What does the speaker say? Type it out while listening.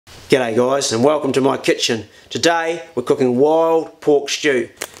G'day guys and welcome to my kitchen. Today we're cooking wild pork stew.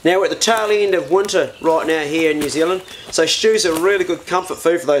 Now we're at the tail end of winter right now here in New Zealand, so stews are really good comfort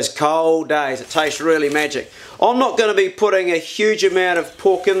food for those cold days. It tastes really magic. I'm not going to be putting a huge amount of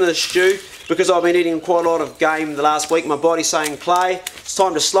pork in the stew because I've been eating quite a lot of game the last week. My body's saying Clay, it's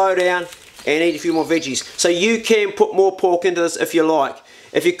time to slow down and eat a few more veggies. So you can put more pork into this if you like.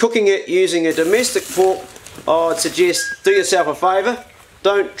 If you're cooking it using a domestic pork, I'd suggest do yourself a favour.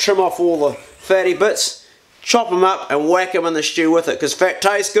 Don't trim off all the fatty bits, chop them up and whack them in the stew with it because fat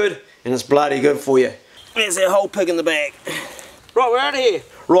tastes good and it's bloody good for you. There's our whole pig in the bag. Right, we're out of here.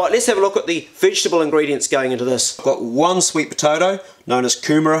 Right, let's have a look at the vegetable ingredients going into this. I've got 1 sweet potato, known as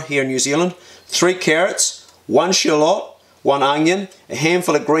kumara here in New Zealand, 3 carrots, 1 shallot, 1 onion, a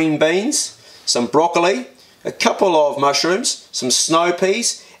handful of green beans, some broccoli, a couple of mushrooms, some snow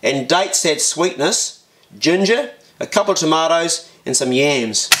peas and dates to add sweetness, ginger, a couple of tomatoes and some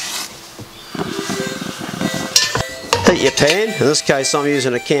yams. Heat your pan, in this case I'm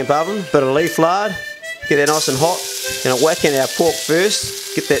using a camp oven, bit of leaf lard, get that nice and hot, and I'll whack in our pork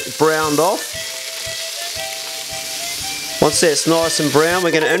first, get that browned off. Once that's nice and brown, we're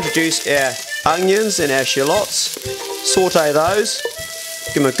going to introduce our onions and our shallots, saute those,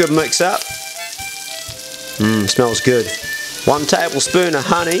 give them a good mix up. Smells good. 1 tablespoon of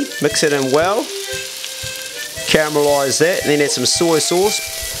honey, mix it in well. Caramelise that and then add some soy sauce,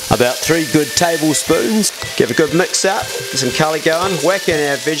 about 3 good tablespoons. Give a good mix up, get some colour going, whack in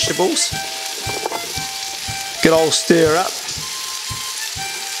our vegetables. Good old stir up.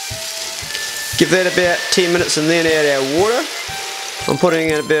 Give that about 10 minutes and then add our water. I'm putting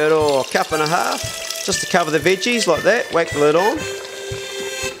in about a cup and a half just to cover the veggies like that, whack the lid on.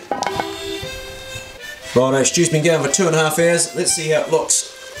 Right, our stew's been going for 2.5 hours. Let's see how it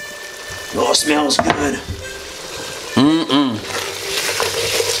looks. Oh, it smells good.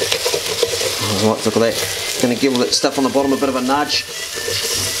 Alright, look at that. Going to give all that stuff on the bottom a bit of a nudge.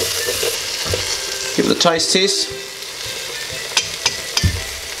 Give it a taste test.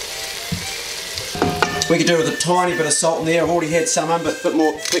 We could do with a tiny bit of salt in there. I've already had some in, but a bit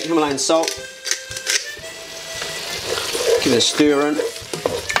more pink Himalayan salt. Give it a stir in.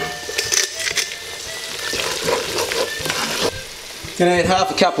 Going to add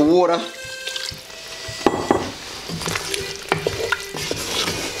half a cup of water.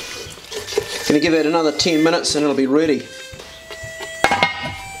 Going to give it another 10 minutes and it'll be ready.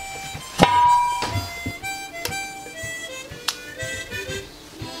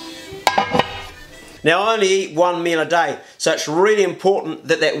 Now I only eat 1 meal a day, so it's really important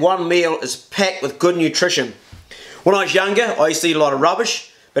that that 1 meal is packed with good nutrition. When I was younger, I used to eat a lot of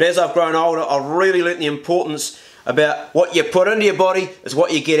rubbish, but as I've grown older, I've really learnt the importance about what you put into your body is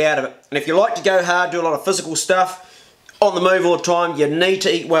what you get out of it. And if you like to go hard, do a lot of physical stuff, on the move all the time, you need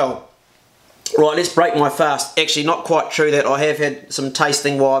to eat well. Right, let's break my fast. Actually, not quite true that. I have had some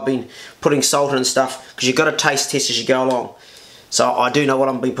tasting while I've been putting salt in and stuff, because you've got to taste test as you go along. So I do know what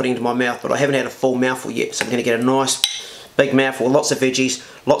I've been putting into my mouth, but I haven't had a full mouthful yet. So I'm going to get a nice big mouthful, lots of veggies,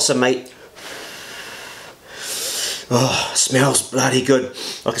 lots of meat. Oh, it smells bloody good.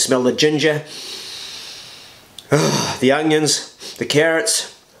 I can smell the ginger, the onions, the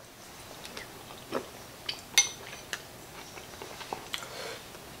carrots.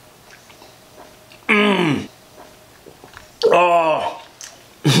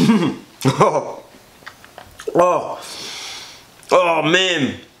 Oh. Oh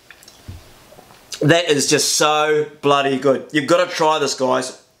man, that is just so bloody good. You've got to try this,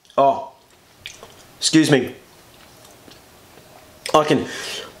 guys. Oh, excuse me. I can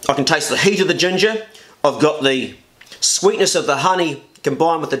taste the heat of the ginger. I've got the sweetness of the honey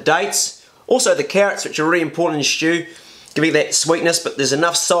combined with the dates. Also the carrots, which are really important in stew. Give you that sweetness, but there's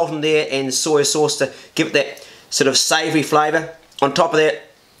enough salt in there and soy sauce to give it that sort of savoury flavour. On top of that,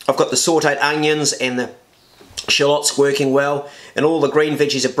 I've got the sautéed onions and the shallots working well, and all the green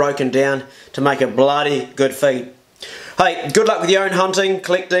veggies are broken down to make a bloody good feed. Hey, good luck with your own hunting,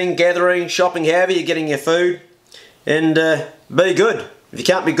 collecting, gathering, shopping, however you're getting your food, and be good. If you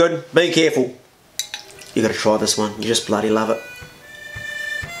can't be good, be careful. You got to try this one. You just bloody love it.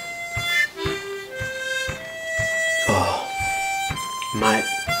 Oh, mate,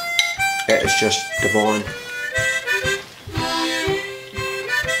 that is just divine.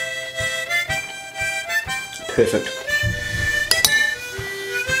 Perfect.